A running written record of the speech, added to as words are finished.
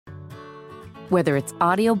Whether it's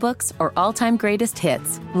audiobooks or all-time greatest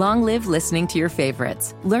hits, long live listening to your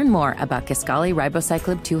favorites. Learn more about Kisqali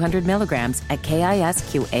Ribociclib 200 milligrams at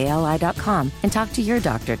KISQALI.com and talk to your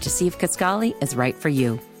doctor to see if Kisqali is right for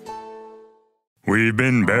you. We've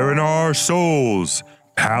been bearing our souls,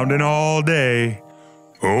 pounding all day,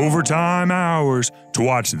 overtime hours to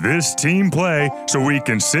watch this team play so we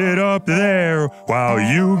can sit up there while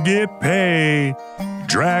you get paid.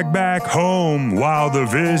 Drag back home while the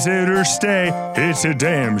visitors stay. It's a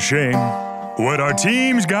damn shame what our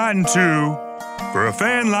team's gotten to. For a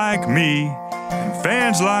fan like me and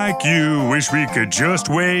fans like you, wish we could just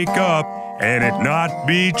wake up and it not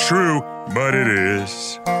be true, but it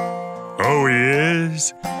is. Oh, he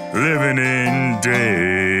is living in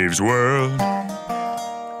Dave's world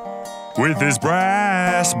with his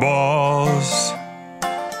brass balls.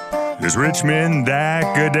 His Richmond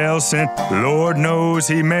that Goodell sent, Lord knows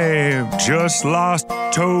he may have just lost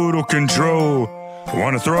total control.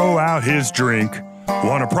 Want to throw out his drink,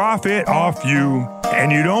 want to profit off you,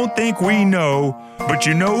 and you don't think we know, but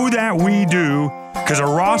you know that we do, 'cause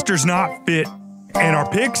our roster's not fit, and our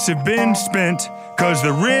picks have been spent, 'cause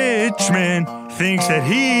the rich man thinks that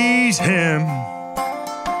he's him.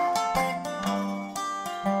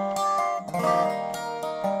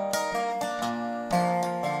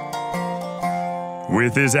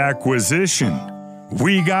 With his acquisition,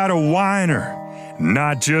 we got a whiner,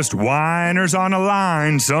 not just whiners on a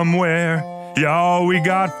line somewhere. Y'all, we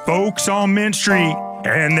got folks on Mint Street,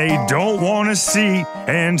 and they don't want a seat,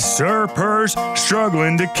 and Serpers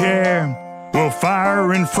struggling to care. Well,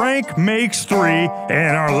 Fire and Frank makes 3,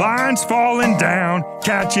 and our line's falling down.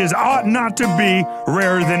 Catches ought not to be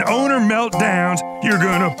rarer than owner meltdowns. You're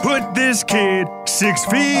gonna put this kid 6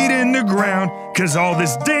 feet in the ground, 'cause all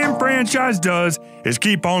this damn franchise does is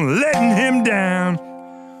keep on letting him down.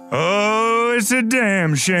 Oh, it's a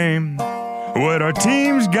damn shame what our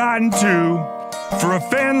team's gotten to. For a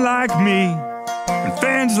fan like me and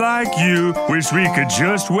fans like you, wish we could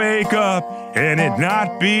just wake up and it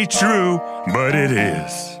not be true, but it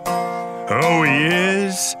is. Oh, he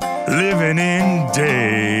is living in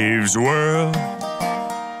Dave's world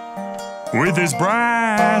with his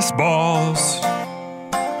brass balls.